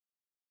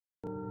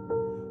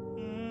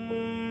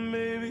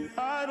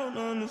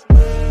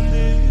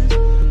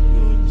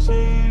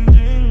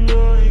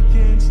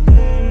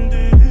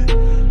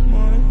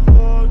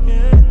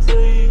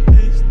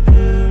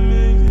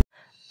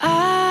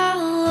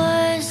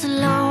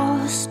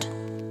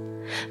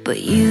but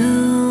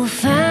you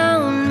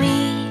found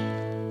me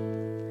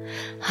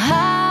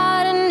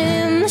hiding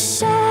in the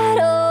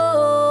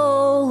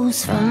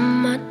shadows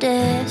from my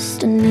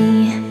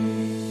destiny.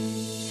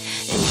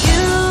 And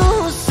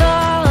you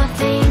saw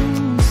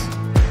things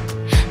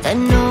that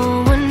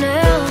no one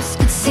else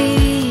could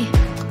see.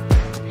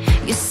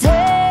 You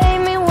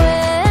saved me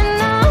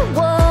when I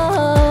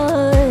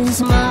was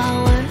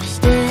my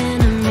worst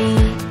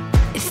enemy.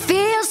 It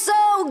feels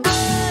so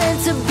good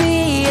to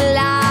be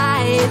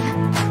alive,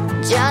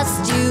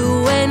 just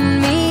you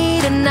and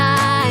me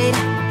tonight.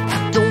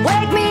 Don't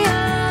wake me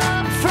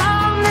up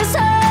from this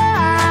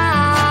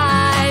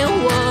high.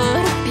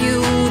 What a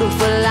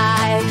beautiful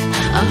life.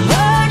 I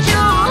heard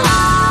your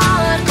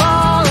heart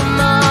call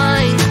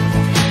mine,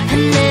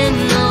 and then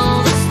all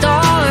the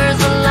stars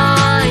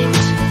aligned.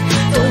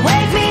 Don't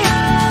wake me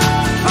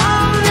up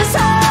from this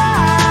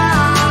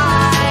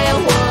high.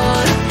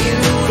 What a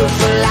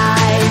beautiful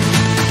life.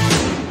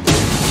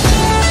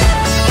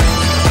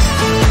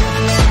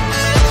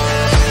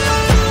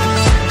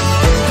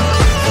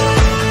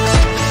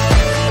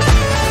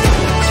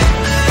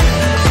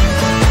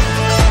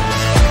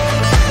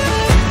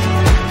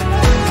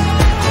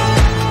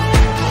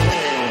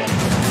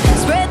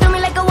 Spread through me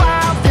like a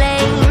wild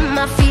flame. I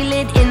feel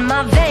it in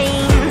my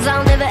veins.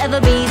 I'll never ever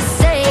be the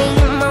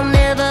same. I'll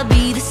never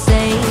be the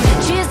same.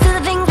 Cheers to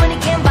the things when you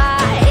can't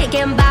buy.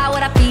 Can't buy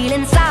what I feel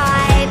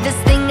inside. This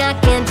thing I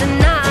can't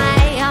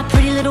deny. Our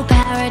pretty little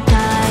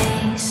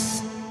paradise.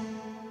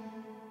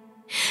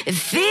 It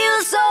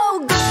feels so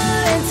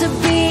good to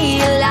be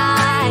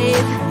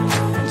alive,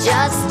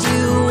 just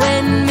you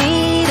and me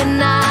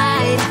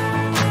tonight.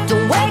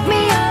 Don't wake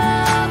me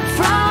up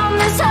from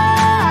this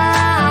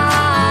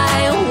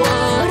high.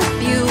 What a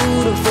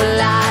beautiful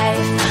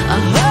life. I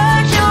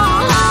heard your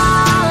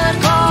heart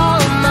call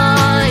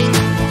mine,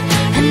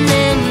 and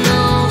then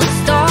all the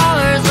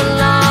stars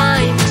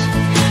aligned.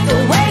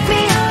 Don't wake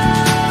me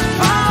up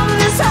from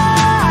this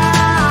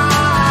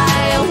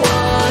high.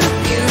 What a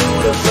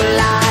beautiful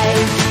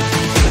life.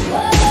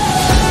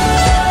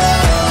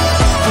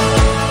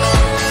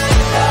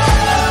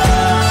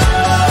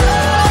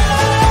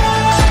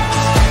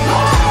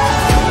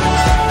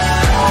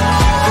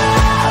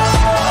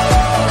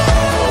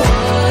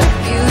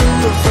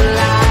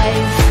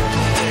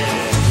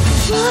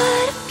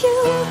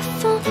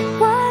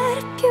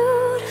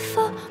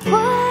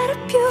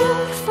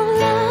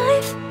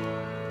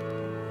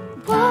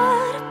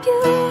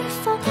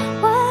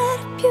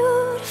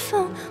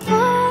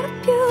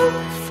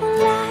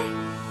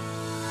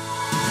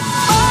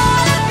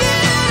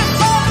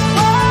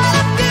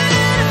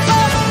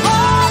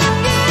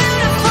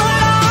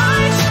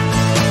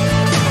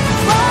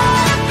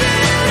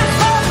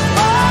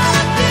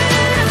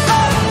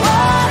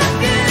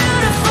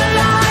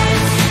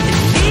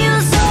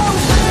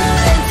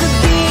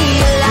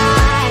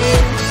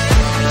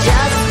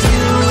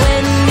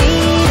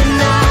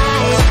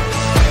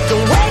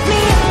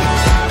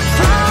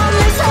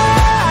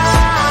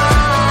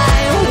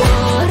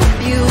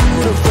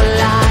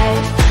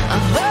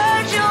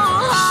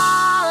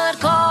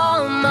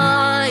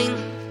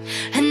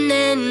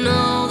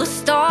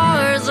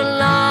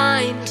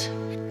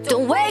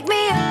 Don't wake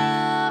me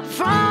up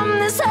from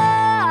this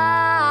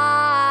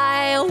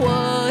high.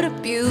 What a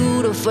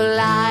beautiful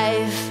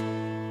life.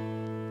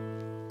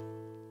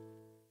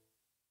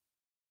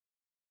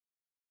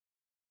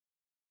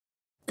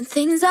 When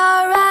things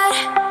are right,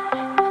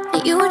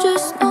 you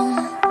just know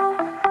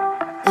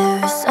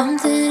there is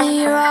something in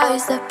your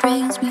eyes that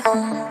brings me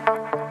home.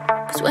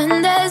 'Cause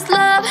when there's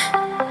love,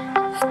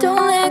 you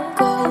don't let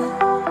go.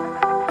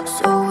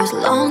 So as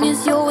long as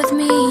you're with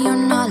me,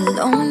 you're not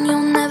alone. You're